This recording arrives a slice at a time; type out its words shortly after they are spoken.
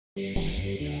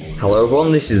Hello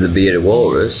everyone, this is the Bearded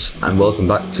Walrus, and welcome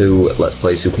back to Let's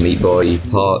Play Super Meat Boy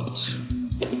Part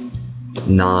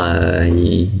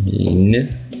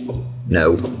 9.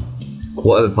 No.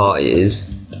 Whatever part it is,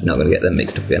 I'm not going to get them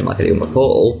mixed up again like I did with my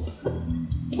Portal.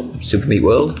 Super Meat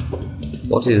World?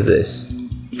 What is this?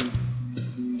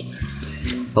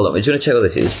 Hold on, I'm just going to check what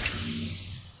this is.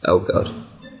 Oh god.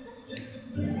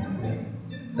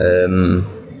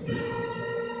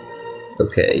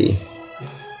 Okay.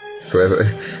 Forever.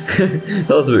 That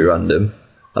was a bit random.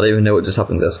 I don't even know what just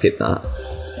happened, so I skipped that.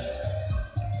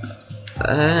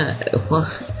 What?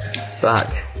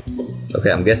 Back. Okay,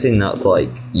 I'm guessing that's like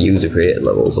user created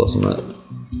levels or something.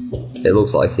 It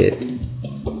looks like it. I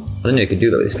didn't know you could do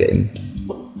that with this game.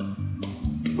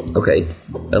 Okay,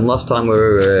 and last time we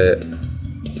were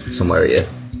somewhere here.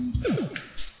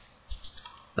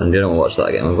 And you don't want to watch that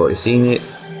again, I've already seen it.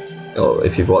 Or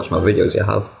if you've watched my videos, you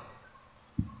have.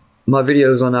 My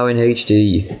videos are now in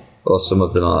HD, or some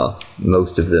of them are.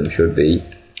 Most of them should be.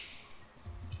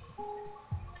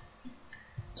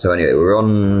 So anyway, we're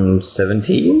on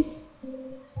 17?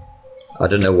 I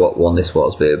don't know what one this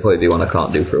was, but it'll probably be one I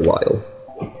can't do for a while.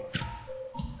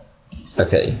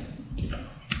 Okay.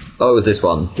 Oh, it was this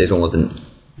one. This one wasn't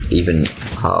even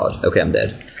hard. Okay, I'm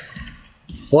dead.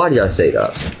 Why did I say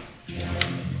that?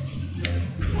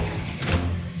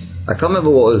 I can't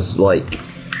remember what was like...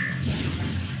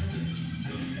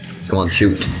 Come on,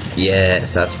 shoot.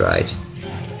 Yes, that's right.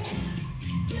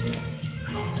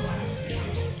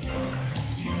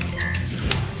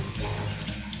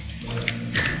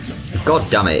 God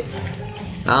damn it.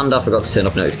 And I forgot to turn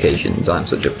off notifications. I'm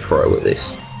such a pro at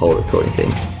this whole recording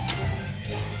thing.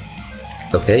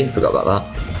 Okay, forgot about that.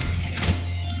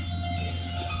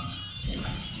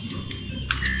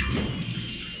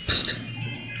 Psst.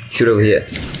 Shoot over here.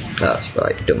 That's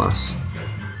right, dumbass.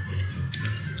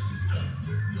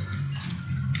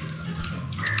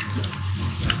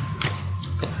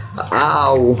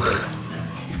 Ow!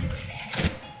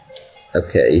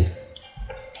 Okay.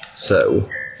 So,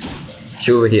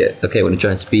 shoot over here. Okay, I'm gonna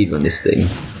try and speedrun this thing.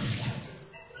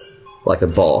 Like a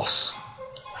boss.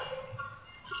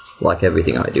 Like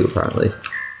everything I do, apparently.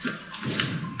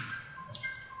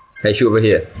 Hey, shoot over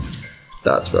here.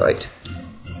 That's right.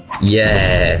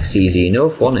 Yes, easy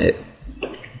enough, wasn't it?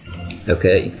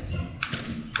 Okay.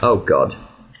 Oh god.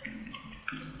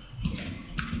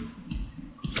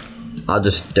 I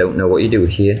just don't know what you do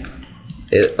here.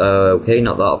 Okay,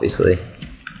 not that obviously.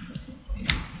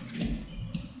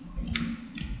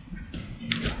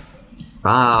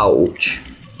 Ouch!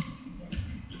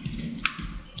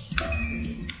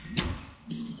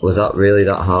 Was that really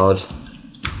that hard?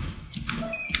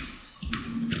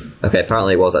 Okay,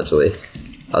 apparently it was actually.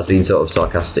 I was being sort of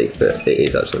sarcastic, but it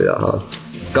is actually that hard.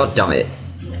 God damn it!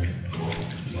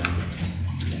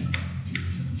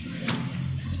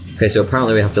 Okay, so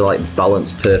apparently we have to like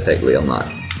balance perfectly on that.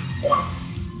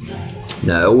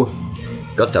 No.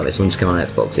 God damn it, someone just came on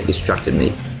Xbox, it distracted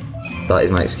me. That is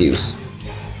my excuse.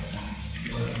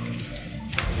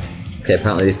 Okay,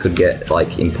 apparently this could get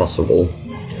like impossible.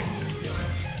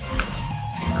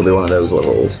 Could be one of those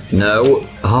levels. No.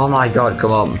 Oh my god,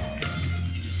 come on.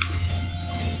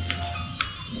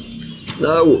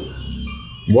 No.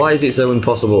 Why is it so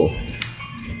impossible?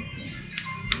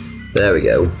 There we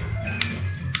go.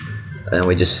 And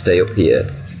we just stay up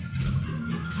here.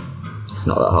 It's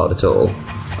not that hard at all.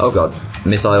 Oh god,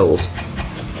 missiles.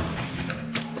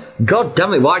 God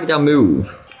damn it, why did I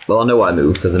move? Well, I know why I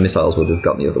moved, because the missiles would have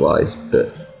got me otherwise,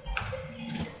 but...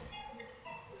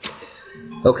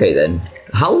 Okay then.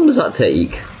 How long does that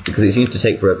take? Because it seems to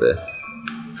take forever.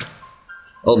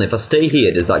 Oh, and if I stay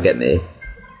here, does that get me?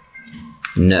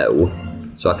 No.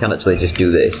 So I can actually just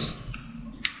do this.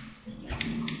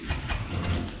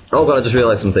 Oh god, I just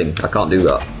realised something. I can't do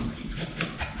that.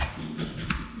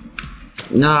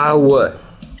 No!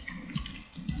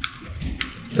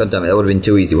 God damn it, that would have been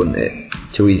too easy, wouldn't it?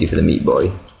 Too easy for the meat boy.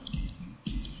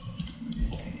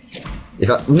 If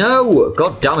I... No!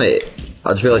 God damn it!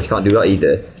 I just realised you can't do that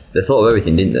either. They thought of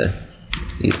everything, didn't they?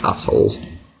 These assholes.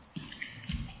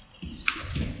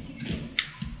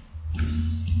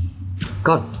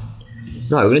 God.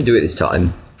 No, we're gonna do it this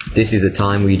time. This is the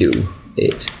time we do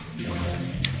it.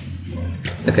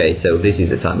 Okay, so this is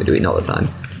the time we do it, not the time.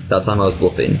 That time I was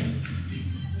bluffing.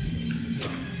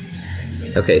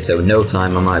 Okay, so no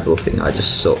time am I bluffing, I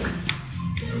just suck.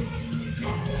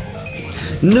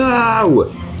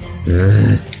 No!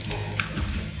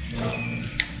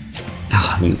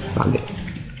 Ah, you faggot.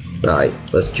 Right,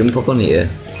 let's jump up on here,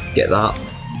 get that,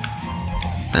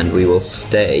 and we will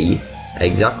stay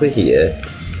exactly here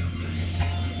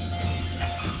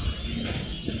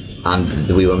and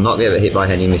we will not get hit by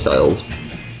any missiles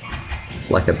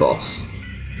like a boss.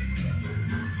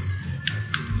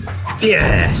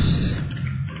 Yes!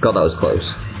 God, that was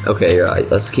close. Okay, right,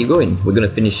 let's keep going. We're gonna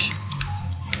finish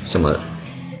somewhere.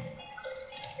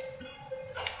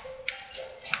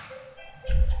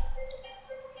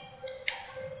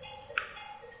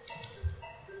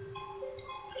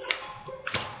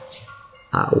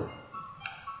 Ow.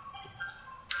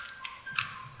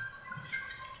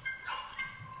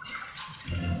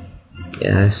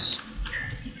 Yes.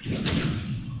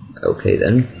 Okay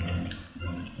then.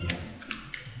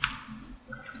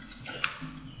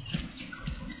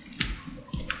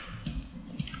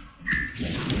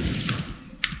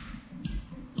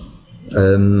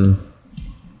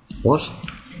 What?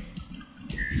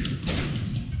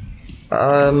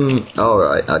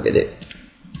 Alright, I get it.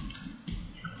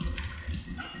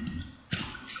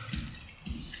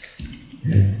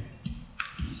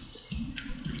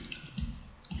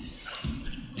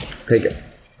 Okay, go.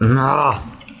 Ah!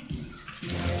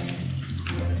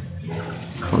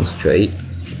 Concentrate.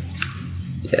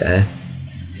 Yeah.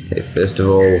 Okay, first of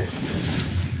all.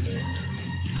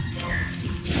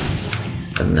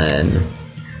 And then.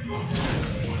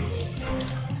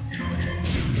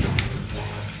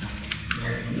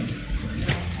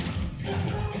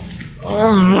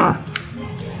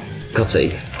 God's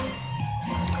sake.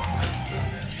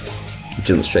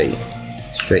 Jump straight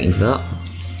into that.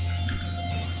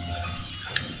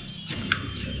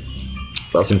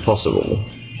 That's impossible,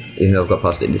 even though I've got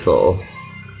past it before.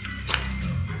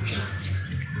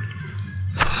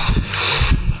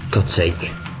 God's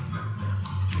sake.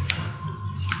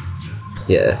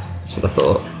 Yeah, that's what I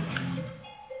thought.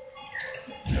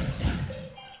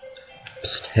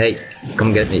 Psst, hey,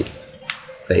 come get me.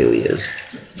 Failures.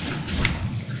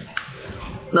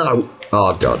 No!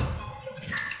 Oh god.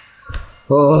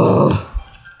 Oh.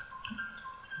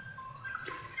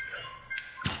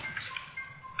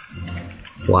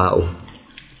 Wow.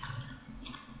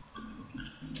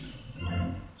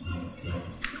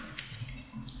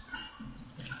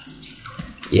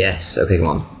 Yes, okay, come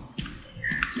on.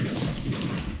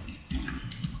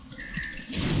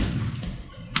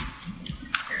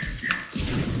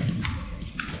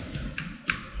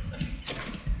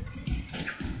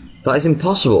 That is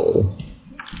impossible.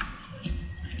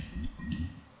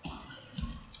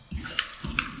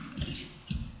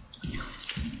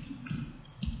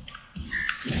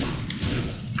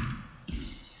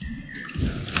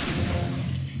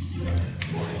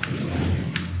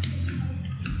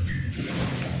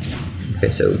 Okay,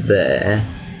 so there,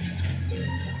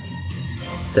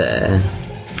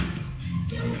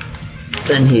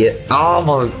 then here. Oh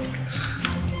my!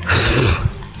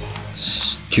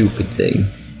 Stupid thing.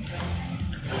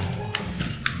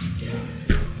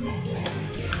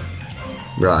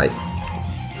 Right.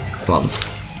 Come on.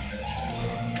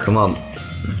 Come on.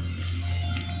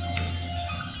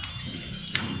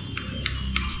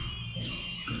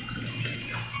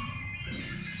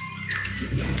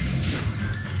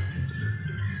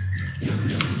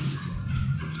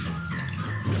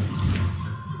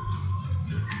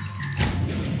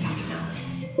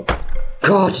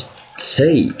 God's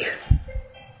sake.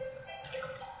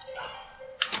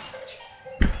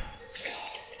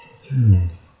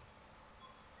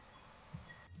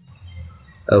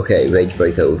 Okay, rage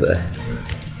break over.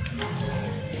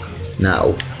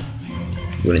 Now,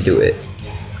 I'm gonna do it.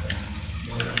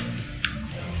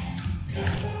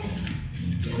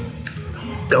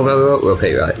 Go, go, go.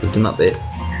 Okay, right, we've done that bit.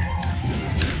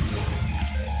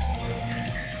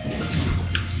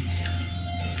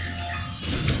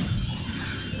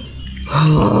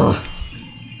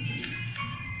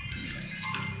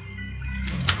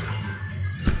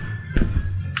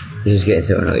 This is getting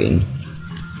so annoying.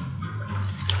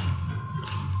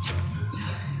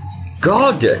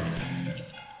 God!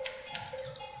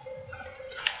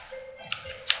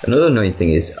 Another annoying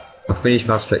thing is, I finished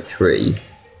Mass Effect 3,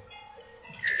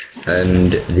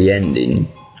 and the ending,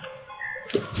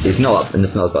 it's not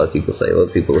as bad as people say. A lot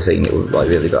of people were saying it was like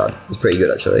really bad. It's pretty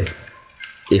good actually,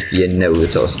 if you know the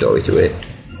sort of story to it.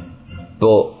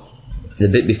 But the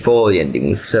bit before the ending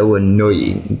was so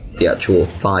annoying, the actual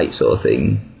fight sort of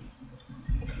thing.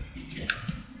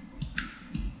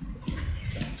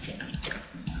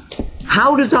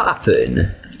 How does that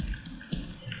happen?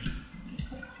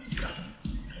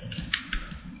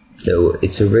 So,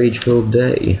 it's a rage-filled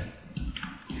day.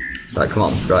 Right, come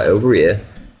on, right over here.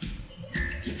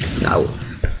 Now,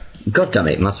 god damn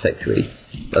it, Mass Effect 3.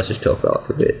 Let's just talk about it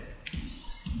for a bit.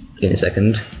 In a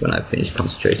second, when I've finished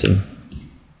concentrating.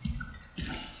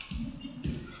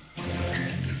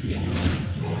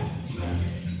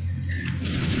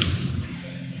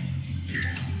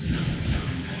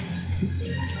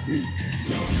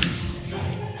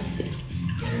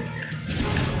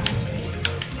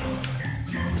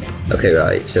 Okay,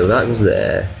 right, so that was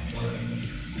there.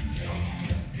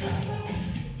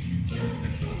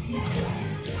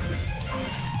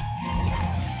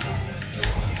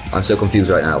 I'm so confused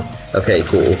right now. Okay,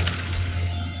 cool.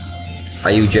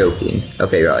 Are you joking?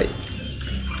 Okay, right.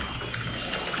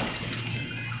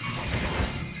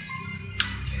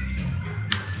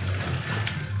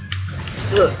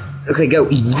 Okay, go.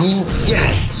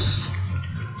 Yes!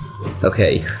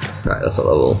 Okay, right, that's a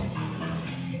level.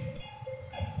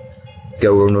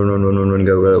 Go, run, run, run, run, run, run,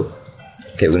 go, go.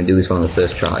 Okay, we're gonna do this one on the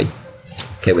first try.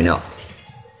 Okay, we're not.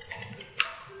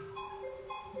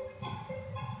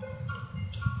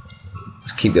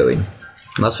 Let's keep going.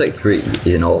 Mass Effect 3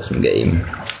 is an awesome game.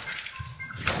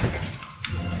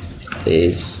 It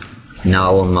is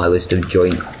now on my list of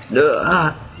joint...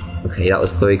 Okay, that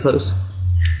was very close.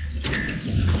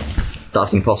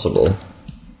 That's impossible.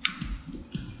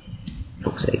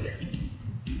 Fuck's sake.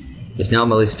 It's now on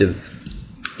my list of...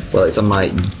 Well, it's on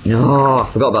my... No, I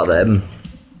forgot about them.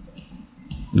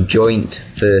 Joint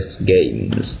first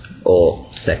games. Or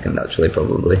second, actually,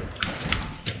 probably.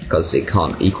 Because it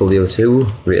can't equal the other two,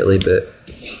 really, but...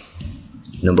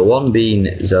 Number 1 being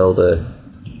Zelda.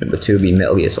 Number 2 being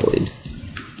Metal Gear Solid.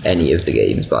 Any of the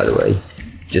games, by the way.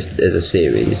 Just as a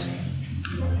series.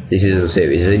 This is a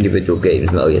series, as individual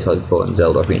games, Metal Gear Solid 4 and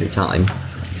Zelda Ocarina of Time.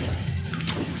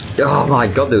 Oh my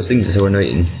god, those things are so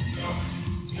annoying.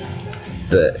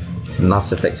 But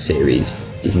Mass Effect series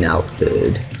is now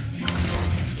third.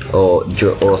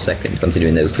 Or second,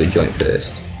 considering those two are joint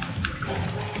first.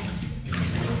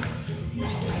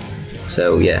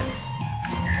 So, yeah.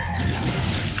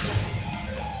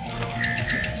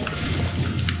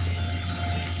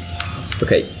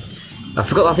 Okay. I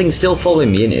forgot that thing's still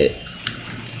following me, innit?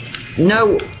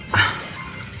 No!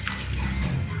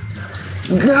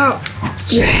 No!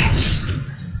 Yes!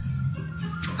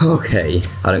 Okay,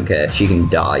 I don't care. She can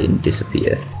die and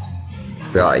disappear.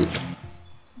 Right.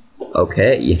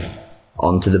 Okay.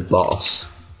 On to the boss.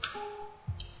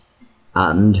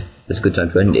 And, it's a good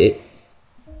time to end it.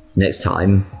 Next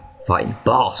time, fight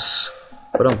boss!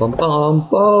 Ba-dum-bum-bum,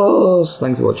 boss!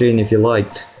 Thanks for watching. If you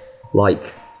liked,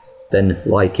 then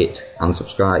like it and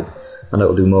subscribe, and I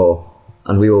will do more.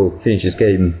 And we will finish this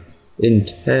game in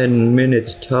 10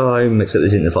 minutes time, except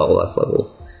this isn't the last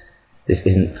level. This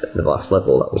isn't the last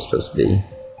level that was supposed to be.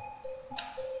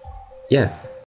 Yeah.